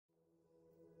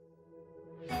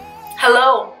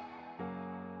Hello.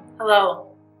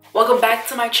 Welcome back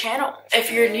to my channel.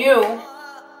 If you're new,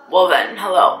 well then,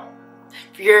 hello.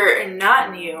 If you're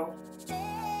not new,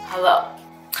 hello.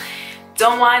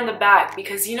 Don't mind the back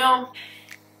because you know,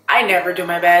 I never do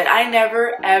my bed. I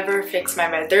never ever fix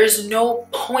my bed. There's no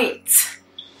point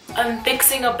in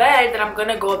fixing a bed that I'm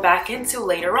gonna go back into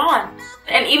later on.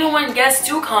 And even when guests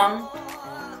do come,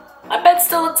 my bed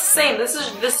still looks the same. This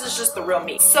is just the real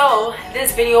me. So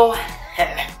this video,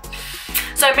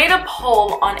 so I made a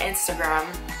poll on Instagram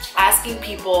asking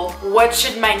people what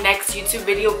should my next YouTube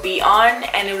video be on,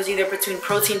 and it was either between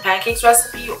protein pancakes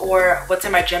recipe or what's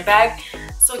in my gym bag.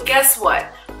 So guess what?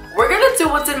 We're gonna do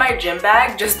what's in my gym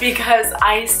bag just because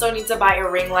I still need to buy a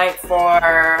ring light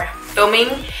for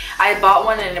filming. I bought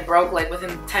one and it broke like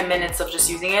within 10 minutes of just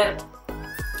using it.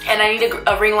 And I need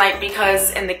a ring light because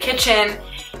in the kitchen,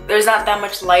 there's not that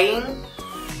much lighting.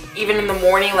 Even in the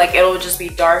morning, like it'll just be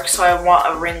dark, so I want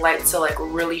a ring light to like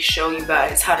really show you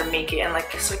guys how to make it, and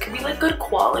like so it can be like good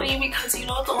quality, because you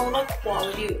know it's all about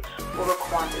quality over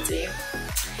quantity.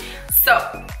 So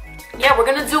yeah, we're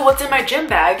gonna do what's in my gym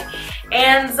bag,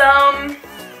 and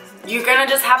you're gonna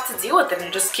just have to deal with it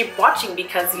and just keep watching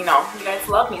because you know you guys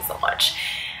love me so much.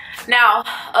 Now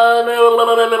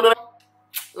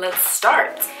let's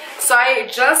start. So I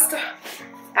just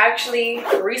actually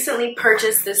recently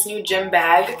purchased this new gym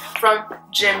bag from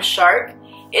Gymshark.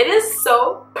 It is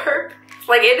so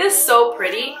it is so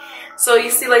pretty. So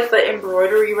you see like the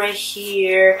embroidery right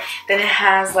here, then it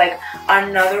has like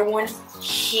another one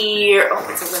here, oh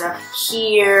it's open up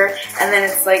here, and then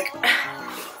it's like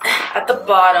at the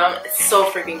bottom. It's so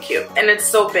freaking cute and it's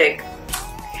so big.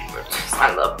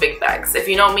 I love big bags. If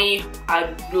you know me,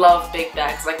 I love big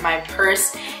bags. Like my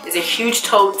purse is a huge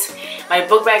tote. My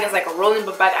book bag is like a rolling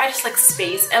book bag. I just like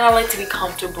space and I like to be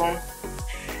comfortable.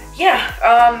 Yeah,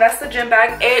 that's the gym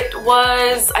bag. It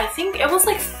was, I think it was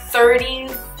like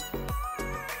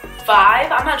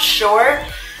 35. I'm not sure,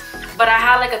 but I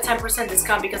had like a 10%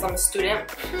 discount because I'm a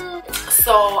student.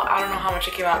 So I don't know how much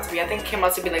it came out to be. I think it came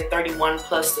out to be like 31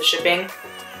 plus the shipping.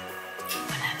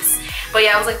 But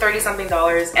yeah, it was like 30 something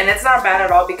dollars, and it's not bad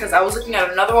at all because I was looking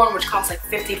at another one which cost like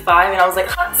 55, and I was like,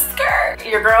 hot skirt,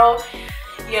 your girl,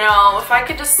 you know, if I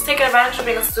could just take advantage of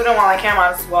being a student while I can,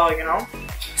 might as well, you know.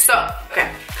 So okay,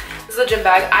 this is a gym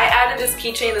bag. I added this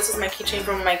keychain. This was my keychain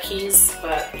from my keys,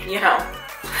 but you know,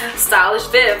 stylish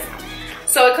Viv.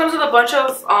 So it comes with a bunch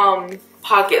of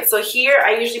pockets. So here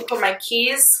I usually put my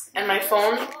keys and my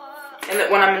phone, and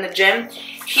when I'm in the gym.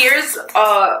 Here's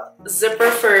a zipper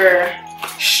for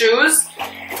shoes,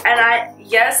 and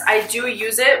yes, I do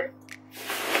use it.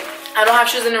 I don't have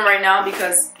shoes in it right now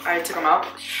because I took them out,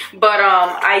 but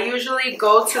I usually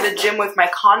go to the gym with my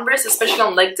Converse, especially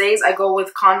on leg days. I go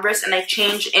with Converse and I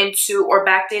change into, or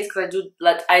back days, because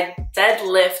I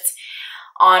deadlift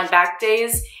on back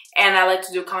days, and I like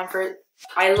to do Converse.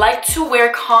 I like to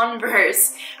wear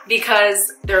Converse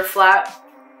because they're flat,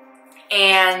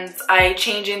 and I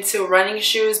change into running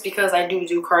shoes because I do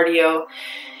cardio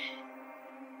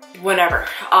whenever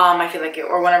I feel like it,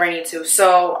 or whenever I need to.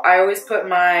 So I always put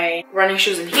my running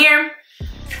shoes in here.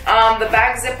 The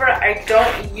back zipper I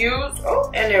don't use. Oh,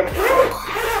 and it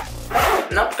broke.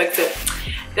 Nope, fixed it.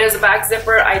 There's a back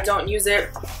zipper. I don't use it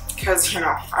because, you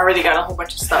know, I already got a whole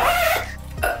bunch of stuff.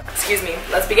 Excuse me.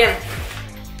 Let's begin.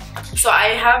 So I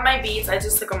have my beads. I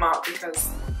just took them out because,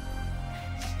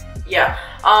 yeah.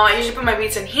 I usually put my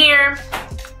beads in here.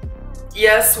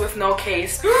 Yes, with no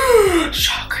case.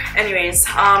 Shock. Anyways,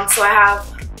 so I have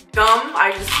gum.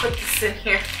 I just put this in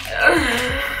here.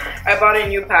 I bought a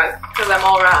new pack because I'm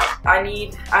all wrapped. I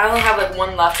only have like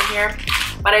one left in here,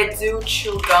 but I do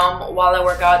chew gum while I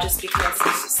work out just because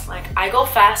it's just like I go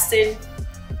fasted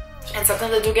and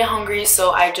sometimes I do get hungry,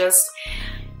 so I just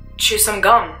chew some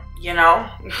gum, you know.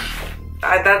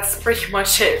 That's pretty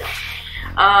much it.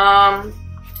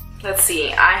 Let's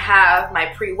see. I have my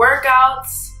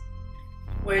pre-workouts,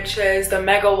 which is the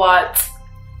Megawatt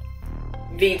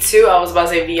V2. I was about to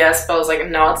say VS, but I was like,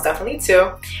 no, it's definitely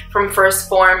 2. From First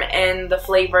Form in the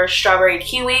flavor strawberry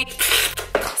kiwi.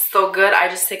 So good. I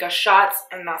just take a shot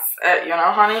and that's it, you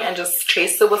know, honey, and just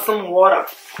chase it with some water.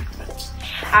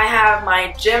 I have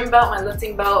my gym belt, my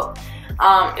lifting belt.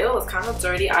 It was kind of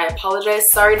dirty. I apologize.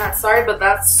 Sorry, not sorry, but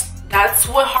that's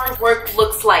what hard work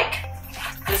looks like.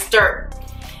 It's dirt.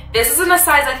 This is in a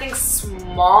size, I think,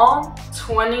 small,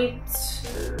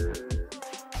 22,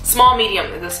 small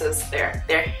medium. This is there,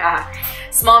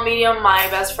 small medium. My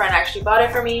best friend actually bought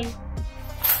it for me.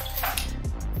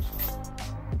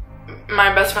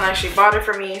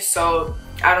 So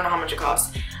I don't know how much it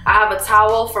costs. I have a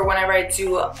towel for whenever I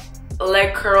do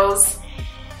leg curls.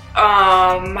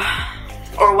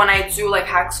 or when I do like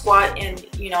hack squat, and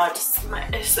you know,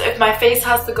 if my face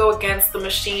has to go against the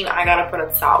machine, I gotta put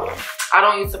a towel. I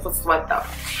don't use it for sweat though.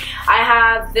 I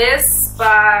have this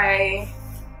by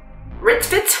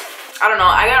Ritfit. I don't know,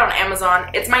 I got it on Amazon.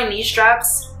 It's my knee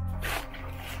straps,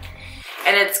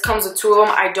 and it comes with 2 of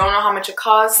them. I don't know how much it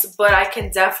costs, but I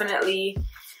can definitely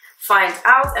find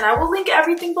out, and I will link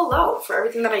everything below for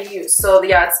everything that I use. So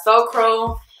yeah, it's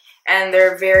Velcro, and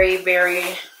they're very, very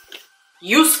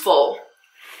useful.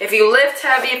 If you lift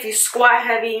heavy, if you squat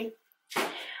heavy,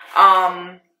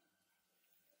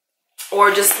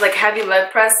 or just like heavy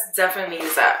leg press, definitely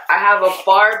use that. I have a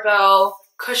barbell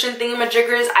cushion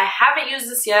thingamajiggers. I haven't used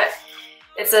this yet.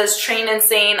 It says Train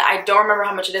Insane. I don't remember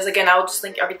how much it is. Again, I will just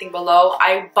link everything below.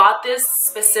 I bought this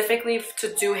specifically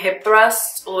to do hip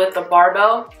thrusts with the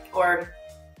barbell, or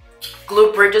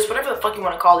glute bridges, whatever the fuck you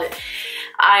want to call it.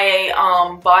 I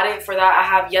bought it for that. I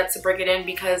have yet to break it in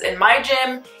because in my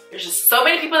gym, there's just so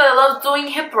many people that love doing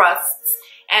hip thrusts,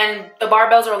 and the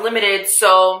barbells are limited,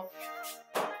 so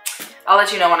I'll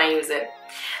let you know when I use it.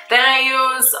 Then I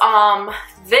use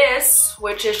this,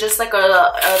 which is just like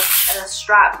a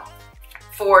strap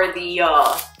for the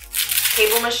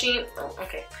cable machine. Oh,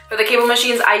 okay. For the cable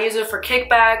machines, I use it for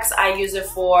kickbacks. I use it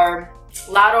for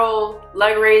lateral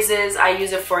leg raises. I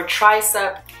use it for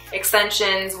tricep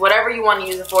extensions. Whatever you want to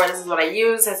use it for, this is what I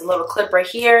use. It has a little clip right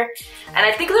here. And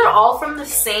I think they're all from the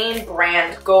same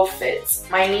brand, GoFit.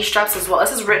 My knee straps as well.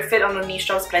 This is Ritfit on the knee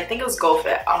straps, but I think it was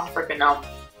GoFit. I don't freaking know.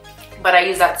 But I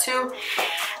use that too.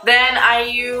 Then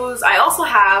I also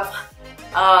have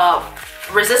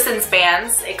resistance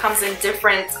bands. It comes in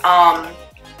different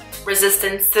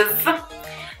resistances.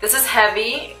 This is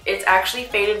heavy. It's actually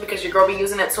faded because your girl be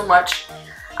using it too much.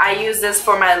 I use this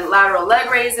for my lateral leg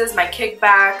raises, my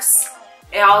kickbacks.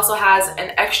 It also has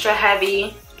an extra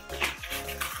heavy.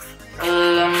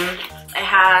 It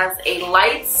has a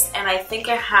light, and I think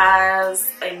it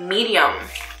has a medium.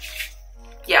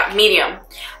 Yeah, medium.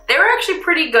 They were actually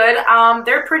pretty good.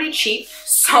 They're pretty cheap.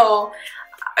 So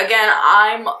again,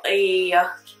 I'm a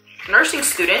nursing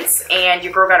student and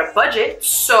your girl got a budget.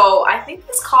 So I think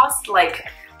this cost like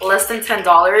less than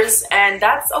 $10, and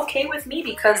that's okay with me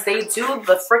because they do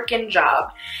the freaking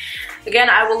job. Again,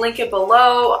 I will link it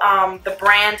below. The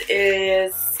brand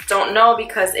is, don't know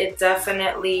because it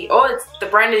definitely, the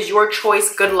brand is Your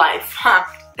Choice Good Life. Huh,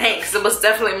 thanks. It was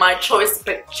definitely my choice to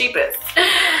pick cheapest.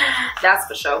 That's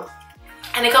for sure.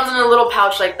 And it comes in a little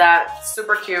pouch like that.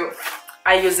 Super cute.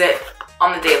 I use it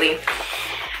on the daily.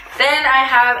 Then I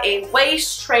have a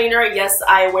waist trainer. Yes,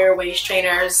 I wear waist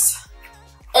trainers.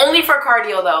 Only for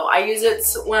cardio though. I use it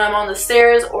when I'm on the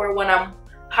stairs or when I'm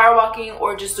power walking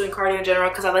or just doing cardio in general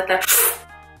because I like that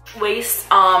waist.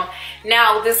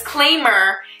 Now,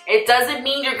 disclaimer, it doesn't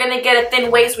mean you're gonna get a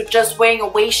thin waist with just wearing a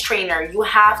waist trainer. You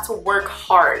have to work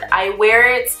hard. I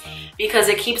wear it because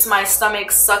it keeps my stomach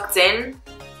sucked in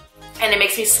and it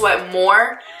makes me sweat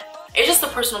more. It's just a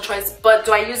personal choice, but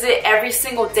do I use it every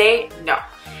single day? No.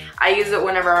 I use it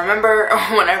whenever I remember or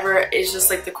whenever it's just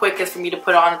like the quickest for me to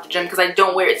put on at the gym because I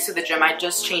don't wear it to the gym. I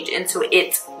just change into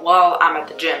it while I'm at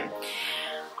the gym.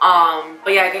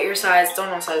 But yeah, get your size. Don't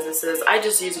know what size this is. I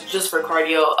just use it just for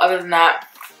cardio. Other than that,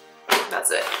 that's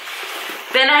it.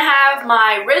 Then I have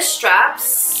my wrist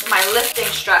straps, my lifting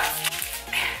straps.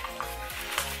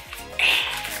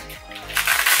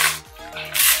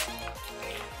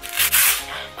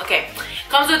 Okay,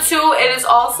 comes with 2. It is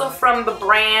also from the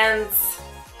brand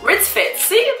Ritfit.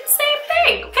 See, same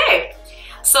thing. Okay,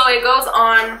 so it goes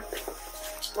on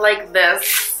like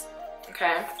this.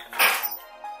 Okay,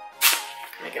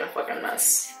 making a fucking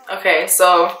mess. Okay,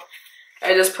 so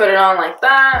I just put it on like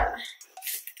that,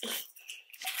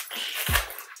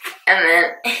 and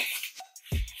then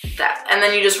that, and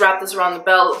then you just wrap this around the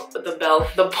barbell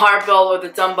or the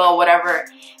dumbbell, whatever,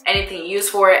 anything you use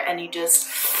for it, and you just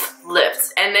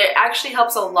lift. And it actually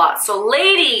helps a lot. So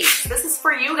ladies, this is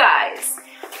for you guys.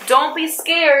 Don't be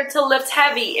scared to lift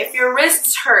heavy. If your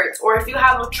wrists hurt or if you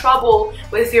have trouble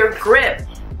with your grip,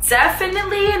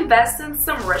 definitely invest in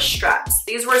some wrist straps.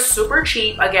 These were super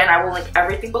cheap. Again, I will link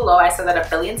everything below. I said that a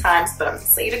billion times, but I'm gonna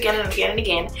say it again and again and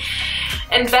again.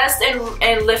 Invest in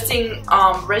lifting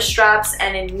wrist straps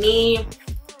and in knee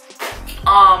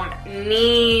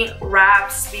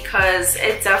wraps because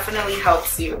it definitely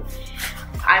helps you,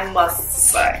 I must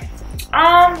say.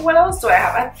 What else do I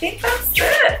have? I think that's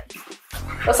it.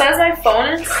 Besides my phone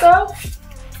and stuff.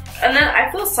 And then I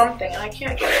feel something and I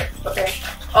can't get it. Okay.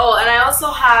 Oh, and I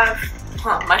also have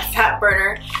my fat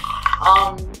burner.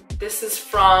 This is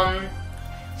from,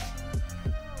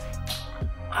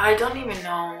 I don't even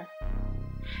know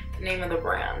the name of the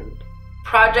brand.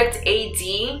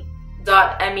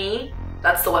 ProjectAD.me.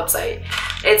 That's the website.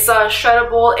 It's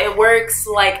shreddable. It works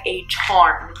like a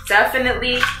charm.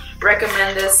 Definitely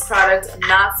recommend this product.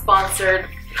 Not sponsored.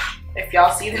 If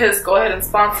y'all see this, go ahead and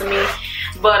sponsor me.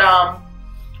 But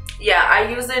yeah, I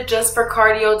use it just for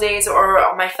cardio days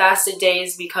or my fasted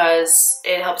days because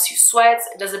it helps you sweat.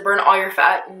 Does it burn all your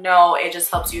fat? No, it just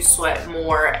helps you sweat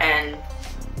more. And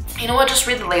you know what, just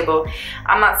read the label.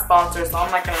 I'm not sponsored, so I'm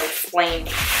not gonna explain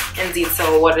in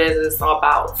detail what it is it's all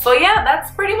about. So yeah, that's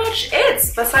pretty much it,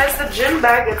 besides the gym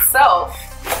bag itself.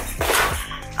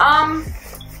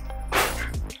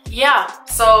 Yeah,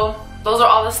 so those are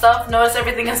all the stuff. Notice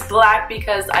everything is black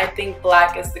because I think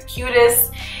black is the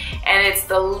cutest and it's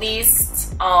the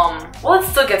least, well, it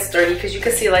still gets dirty because you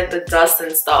can see like the dust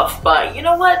and stuff, but you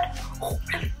know what? Who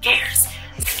really cares?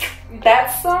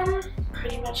 That's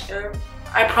pretty much it.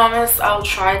 I promise I'll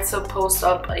try to post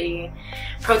up a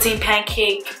protein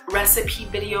pancake recipe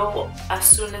video as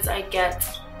soon as I get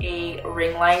a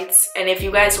ring light. And if you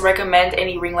guys recommend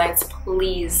any ring lights,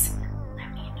 please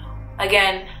let me know.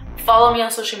 Again, follow me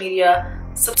on social media,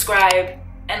 subscribe,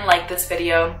 and like this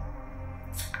video.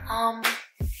 I don't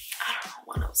know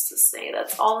what else to say.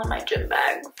 That's all in my gym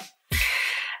bag.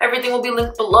 Everything will be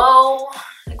linked below,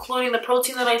 including the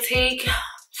protein that I take.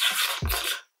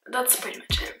 That's pretty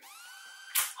much it.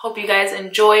 Hope you guys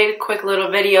enjoyed. Quick little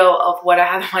video of what I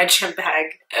have in my gym bag.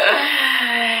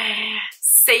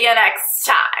 See you next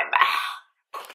time.